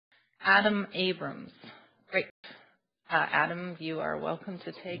Adam Abrams. Great. Adam, you are welcome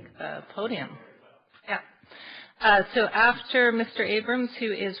to take the podium. Yeah. So after Mr. Abrams,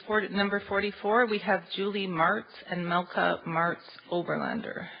 who is number 44, we have Julie Martz and Melka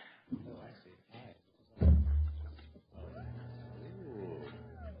Martz-Oberlander.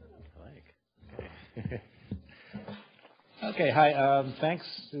 Okay, hi. Thanks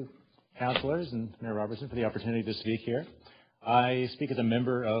to councillors and Mayor Robertson for the opportunity to speak here. I speak as a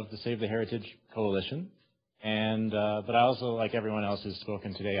member of the Save the Heritage Coalition, and but I also, like everyone else who's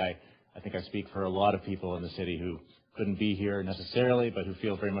spoken today, I think I speak for a lot of people in the city who couldn't be here necessarily, but who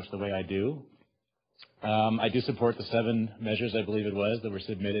feel very much the way I do. I do support the 7 measures, I believe it was, that were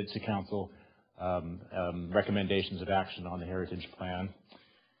submitted to council, recommendations of action on the Heritage Plan.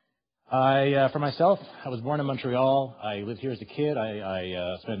 For myself, I was born in Montreal. I lived here as a kid.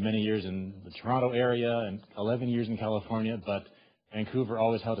 I spent many years in the Toronto area and 11 years in California, but Vancouver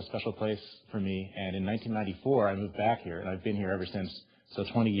always held a special place for me. And in 1994, I moved back here, and I've been here ever since, so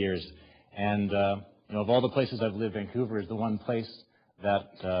 20 years. And of all the places I've lived, Vancouver is the one place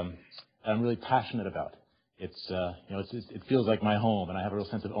that I'm really passionate about. It feels like my home, and I have a real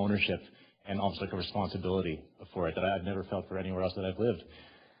sense of ownership and almost like a responsibility for it that I've never felt for anywhere else that I've lived.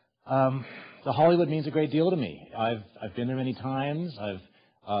 The Hollywood means a great deal to me. I've been there many times.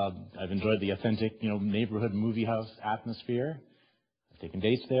 I've enjoyed the authentic, neighborhood movie house atmosphere. I've taken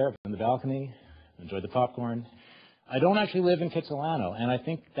dates there on the balcony, enjoyed the popcorn. I don't actually live in Kitsilano, and I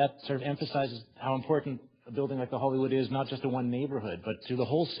think that sort of emphasizes how important a building like the Hollywood is, not just to one neighborhood, but to the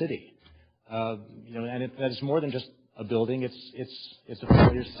whole city. And that is more than just a building. It's a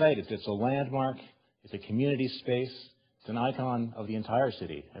familiar site. It's a landmark. It's a community space. It's an icon of the entire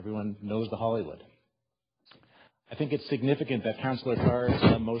city. Everyone knows the Hollywood. I think it's significant that Councillor Carr's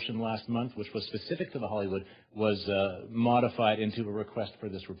motion last month, which was specific to the Hollywood, was modified into a request for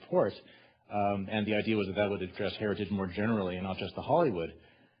this report. And the idea was that would address heritage more generally and not just the Hollywood.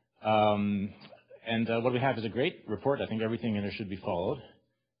 What we have is a great report. I think everything in there should be followed.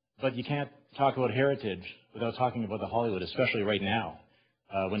 But you can't talk about heritage without talking about the Hollywood, especially right now,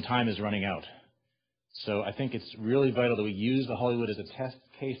 when time is running out. So I think it's really vital that we use the Hollywood as a test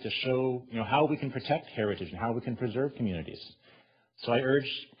case to show, how we can protect heritage and how we can preserve communities. So I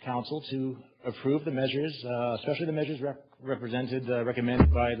urge Council to approve the measures, especially the measures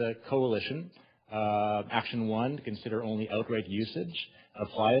recommended by the Coalition. Action 1, to consider only outright usage,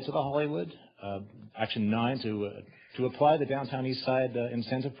 apply it to the Hollywood. Action 9, to apply the Downtown East Side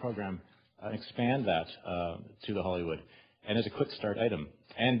incentive program, expand that to the Hollywood, and as a quick start item.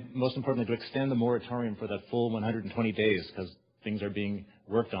 And most importantly, to extend the moratorium for that full 120 days, because things are being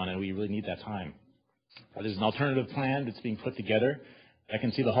worked on and we really need that time. There's an alternative plan that's being put together. I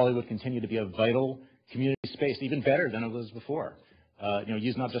can see the Hollywood continue to be a vital community space, even better than it was before.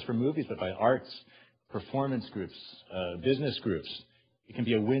 Used not just for movies, but by arts, performance groups, business groups. It can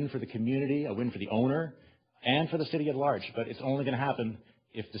be a win for the community, a win for the owner, and for the city at large. But it's only going to happen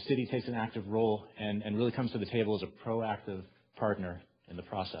if the city takes an active role and really comes to the table as a proactive partner in the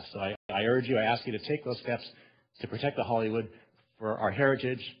process. So I urge you, I ask you to take those steps to protect the Hollywood for our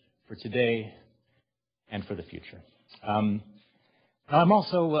heritage, for today, and for the future. I'm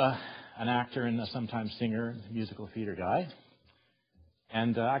also an actor and a sometimes singer, musical theater guy.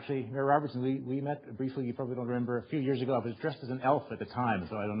 And actually, Mayor Robertson, we met briefly, you probably don't remember, a few years ago. I was dressed as an elf at the time,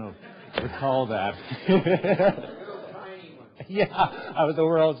 so I don't know if you recall that. Yeah, I was the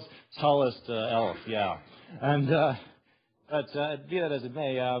world's tallest elf, yeah. And But be that as it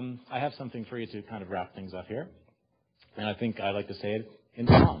may, I have something for you to kind of wrap things up here. And I think I'd like to say it in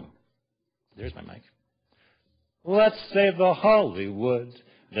song. There's my mic. Let's save the Hollywood.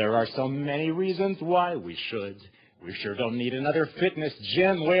 There are so many reasons why we should. We sure don't need another fitness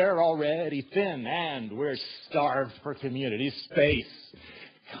gym. We're already thin and we're starved for community space.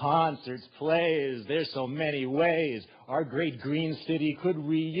 Concerts, plays, there's so many ways our great green city could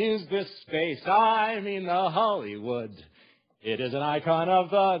reuse this space. I mean the Hollywood. It is an icon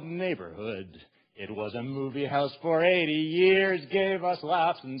of the neighborhood. It was a movie house for 80 years, gave us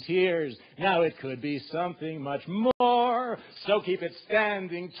laughs and tears. Now it could be something much more. So keep it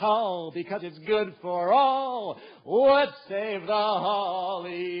standing tall because it's good for all. Let's save the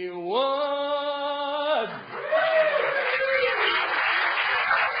Hollywood.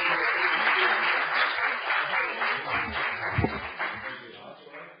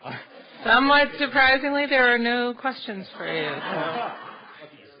 Somewhat surprisingly, there are no questions for you.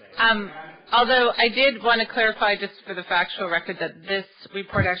 Although I did want to clarify, just for the factual record, that this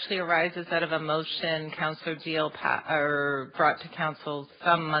report actually arises out of a motion Councillor Deal brought to Council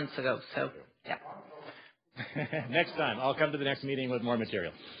some months ago. So, yeah. Next time, I'll come to the next meeting with more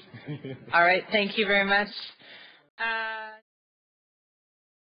material. All right, thank you very much.